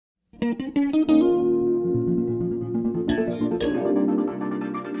Nato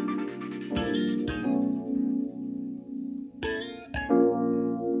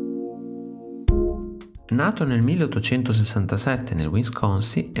nel 1867 nel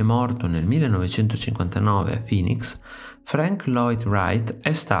Wisconsin e morto nel 1959 a Phoenix, Frank Lloyd Wright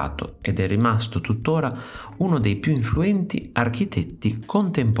è stato ed è rimasto tuttora uno dei più influenti architetti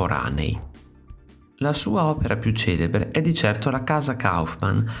contemporanei. La sua opera più celebre è di certo la Casa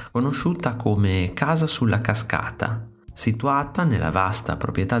Kaufmann, conosciuta come Casa sulla cascata, situata nella vasta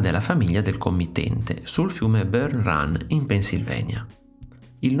proprietà della famiglia del committente sul fiume Burn Run in Pennsylvania.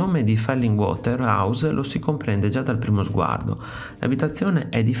 Il nome di Fallingwater House lo si comprende già dal primo sguardo. L'abitazione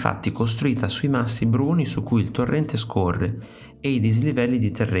è difatti costruita sui massi bruni su cui il torrente scorre e i dislivelli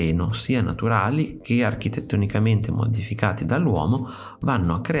di terreno, sia naturali che architettonicamente modificati dall'uomo,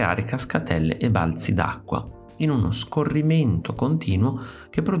 vanno a creare cascatelle e balzi d'acqua, in uno scorrimento continuo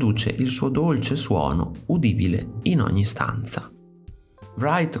che produce il suo dolce suono udibile in ogni stanza.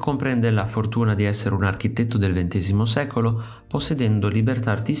 Wright comprende la fortuna di essere un architetto del XX secolo, possedendo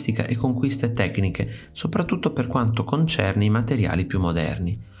libertà artistica e conquiste tecniche, soprattutto per quanto concerne i materiali più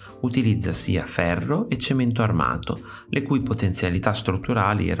moderni. Utilizza sia ferro e cemento armato, le cui potenzialità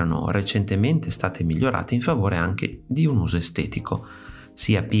strutturali erano recentemente state migliorate in favore anche di un uso estetico,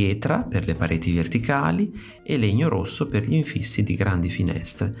 sia pietra per le pareti verticali e legno rosso per gli infissi di grandi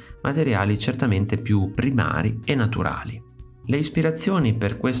finestre, materiali certamente più primari e naturali. Le ispirazioni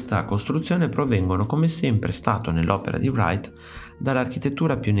per questa costruzione provengono, come sempre stato nell'opera di Wright,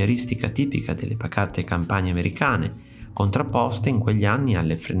 dall'architettura pionieristica tipica delle pacate campagne americane, contrapposte in quegli anni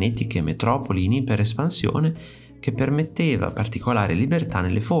alle frenetiche metropoli in iperespansione che permetteva particolare libertà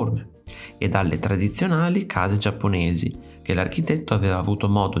nelle forme, e dalle tradizionali case giapponesi che l'architetto aveva avuto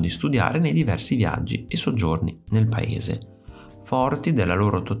modo di studiare nei diversi viaggi e soggiorni nel paese, forti della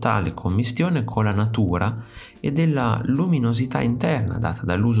loro totale commistione con la natura e della luminosità interna data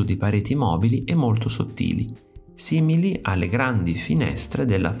dall'uso di pareti mobili e molto sottili, simili alle grandi finestre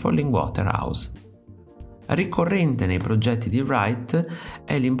della Fallingwater House. Ricorrente nei progetti di Wright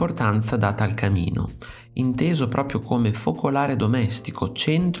è l'importanza data al camino, inteso proprio come focolare domestico,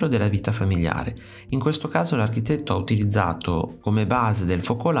 centro della vita familiare. In questo caso l'architetto ha utilizzato come base del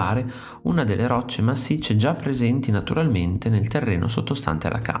focolare una delle rocce massicce già presenti naturalmente nel terreno sottostante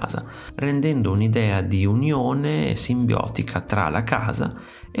alla casa, rendendo un'idea di unione simbiotica tra la casa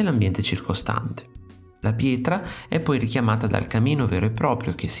e l'ambiente circostante. La pietra è poi richiamata dal camino vero e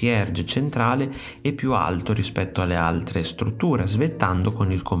proprio che si erge centrale e più alto rispetto alle altre strutture, svettando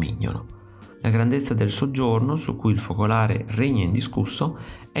con il comignolo. La grandezza del soggiorno, su cui il focolare regna indiscusso,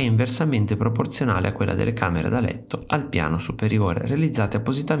 è inversamente proporzionale a quella delle camere da letto al piano superiore, realizzate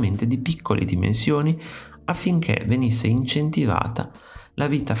appositamente di piccole dimensioni affinché venisse incentivata la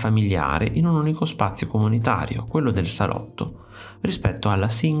vita familiare in un unico spazio comunitario, quello del salotto, rispetto alla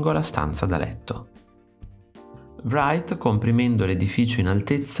singola stanza da letto. Wright, comprimendo l'edificio in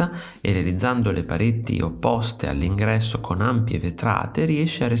altezza e realizzando le pareti opposte all'ingresso con ampie vetrate,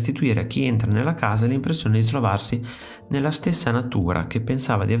 riesce a restituire a chi entra nella casa l'impressione di trovarsi nella stessa natura che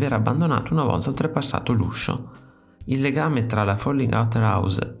pensava di aver abbandonato una volta oltrepassato l'uscio. Il legame tra la Fallingwater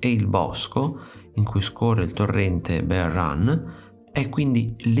House e il bosco, in cui scorre il torrente Bear Run, è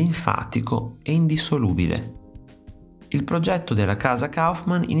quindi linfatico e indissolubile. Il progetto della casa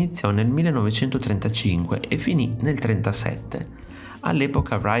Kaufmann iniziò nel 1935 e finì nel 1937.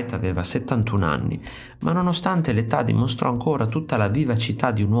 All'epoca Wright aveva 71 anni, ma nonostante l'età dimostrò ancora tutta la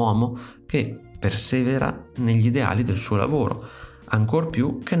vivacità di un uomo che persevera negli ideali del suo lavoro, ancor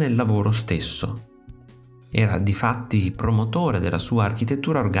più che nel lavoro stesso. Era difatti promotore della sua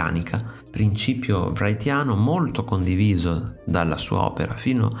architettura organica, principio wrightiano molto condiviso dalla sua opera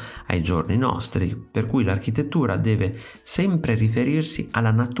fino ai giorni nostri, per cui l'architettura deve sempre riferirsi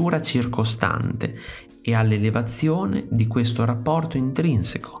alla natura circostante e all'elevazione di questo rapporto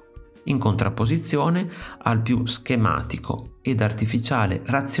intrinseco, in contrapposizione al più schematico ed artificiale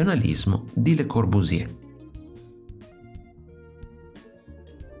razionalismo di Le Corbusier.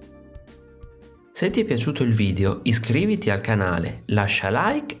 Se ti è piaciuto il video, iscriviti al canale, lascia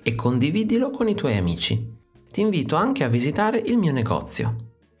like e condividilo con i tuoi amici. Ti invito anche a visitare il mio negozio.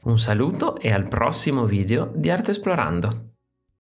 Un saluto e al prossimo video di Artesplorando.